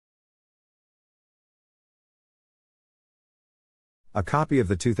A copy of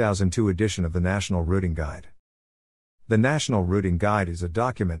the 2002 edition of the National Routing Guide. The National Routing Guide is a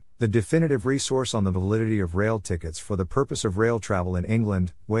document, the definitive resource on the validity of rail tickets for the purpose of rail travel in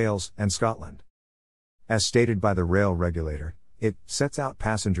England, Wales, and Scotland. As stated by the Rail Regulator, it sets out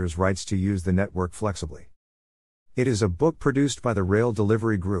passengers' rights to use the network flexibly. It is a book produced by the Rail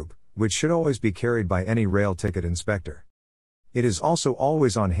Delivery Group, which should always be carried by any rail ticket inspector. It is also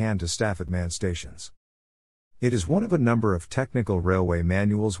always on hand to staff at manned stations. It is one of a number of technical railway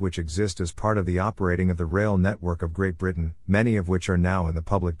manuals which exist as part of the operating of the rail network of Great Britain, many of which are now in the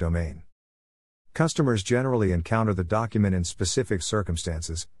public domain. Customers generally encounter the document in specific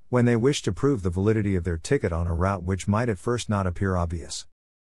circumstances, when they wish to prove the validity of their ticket on a route which might at first not appear obvious.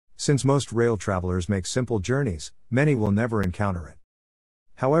 Since most rail travelers make simple journeys, many will never encounter it.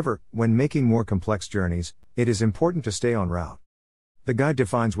 However, when making more complex journeys, it is important to stay on route. The guide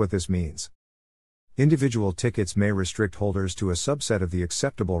defines what this means. Individual tickets may restrict holders to a subset of the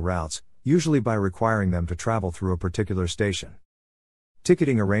acceptable routes, usually by requiring them to travel through a particular station.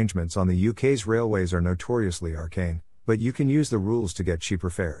 Ticketing arrangements on the UK's railways are notoriously arcane, but you can use the rules to get cheaper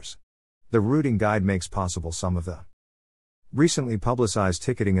fares. The routing guide makes possible some of the recently publicised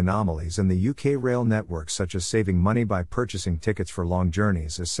ticketing anomalies in the UK rail network, such as saving money by purchasing tickets for long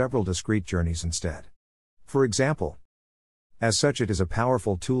journeys as several discrete journeys instead. For example, as such, it is a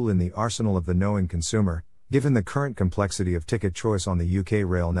powerful tool in the arsenal of the knowing consumer, given the current complexity of ticket choice on the UK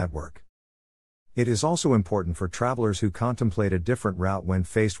rail network. It is also important for travelers who contemplate a different route when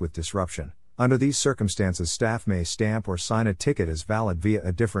faced with disruption. Under these circumstances, staff may stamp or sign a ticket as valid via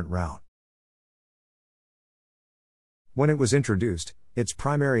a different route. When it was introduced, its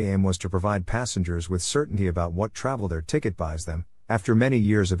primary aim was to provide passengers with certainty about what travel their ticket buys them, after many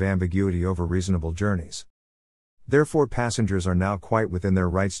years of ambiguity over reasonable journeys. Therefore, passengers are now quite within their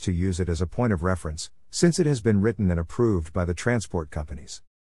rights to use it as a point of reference, since it has been written and approved by the transport companies.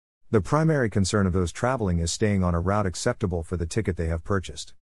 The primary concern of those traveling is staying on a route acceptable for the ticket they have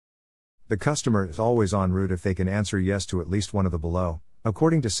purchased. The customer is always en route if they can answer yes to at least one of the below.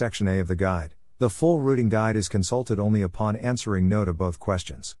 According to Section A of the guide, the full routing guide is consulted only upon answering no to both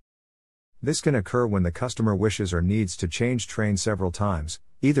questions. This can occur when the customer wishes or needs to change train several times,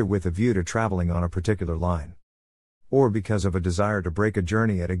 either with a view to traveling on a particular line, or because of a desire to break a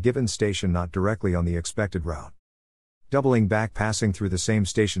journey at a given station not directly on the expected route. Doubling back, passing through the same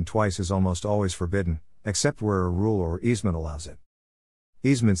station twice, is almost always forbidden, except where a rule or easement allows it.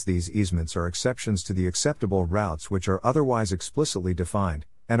 These easements are exceptions to the acceptable routes which are otherwise explicitly defined,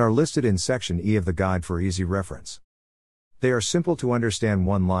 and are listed in Section E of the guide for easy reference. They are simple to understand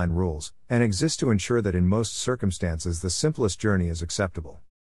one-line rules, and exist to ensure that in most circumstances the simplest journey is acceptable.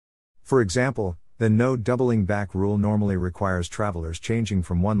 For example, the no doubling back rule normally requires travelers changing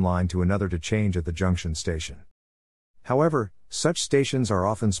from one line to another to change at the junction station. However, such stations are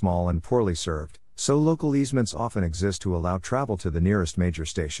often small and poorly served, so local easements often exist to allow travel to the nearest major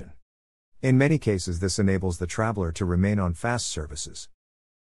station. In many cases, this enables the traveler to remain on fast services.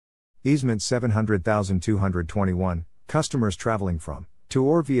 Easement 700,221, customers traveling from, to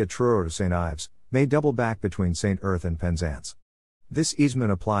or via Truro to St Ives, may double back between St Erth and Penzance. This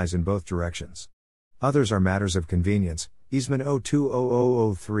easement applies in both directions. Others are matters of convenience. Easement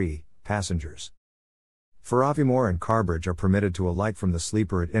 020003, passengers for Aviemore and Carbridge are permitted to alight from the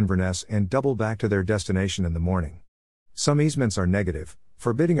sleeper at Inverness and double back to their destination in the morning. Some easements are negative,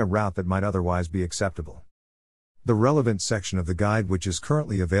 forbidding a route that might otherwise be acceptable. The relevant section of the guide, which is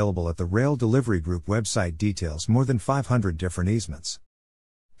currently available at the Rail Delivery Group website, details more than 500 different easements.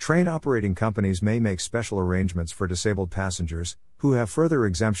 Train operating companies may make special arrangements for disabled passengers, who have further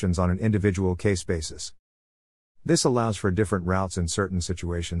exemptions on an individual case basis. This allows for different routes in certain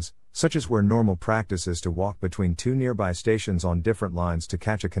situations, such as where normal practice is to walk between two nearby stations on different lines to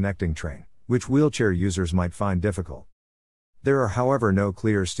catch a connecting train, which wheelchair users might find difficult. There are, however, no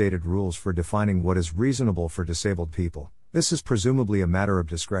clear stated rules for defining what is reasonable for disabled people. This is presumably a matter of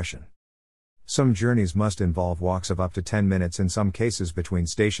discretion. Some journeys must involve walks of up to 10 minutes in some cases between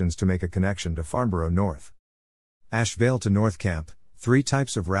stations to make a connection to Farnborough North. Ashvale to North Camp. 3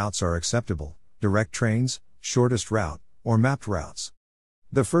 types of routes are acceptable: direct trains, shortest route, or mapped routes.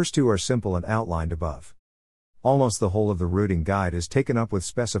 The first 2 are simple and outlined above. Almost the whole of the routing guide is taken up with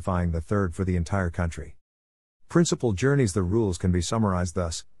specifying the third for the entire country. Principal journeys. The rules can be summarized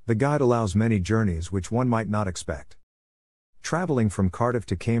thus: the guide allows many journeys which one might not expect. Traveling from Cardiff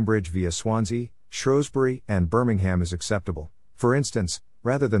to Cambridge via Swansea, Shrewsbury, and Birmingham is acceptable, for instance,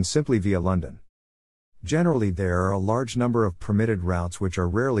 rather than simply via London. Generally, there are a large number of permitted routes which are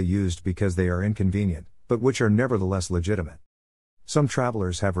rarely used because they are inconvenient, but which are nevertheless legitimate. Some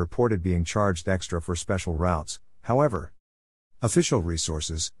travelers have reported being charged extra for special routes. However, Official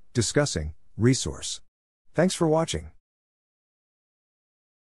resources, discussing, resource. Thanks for watching.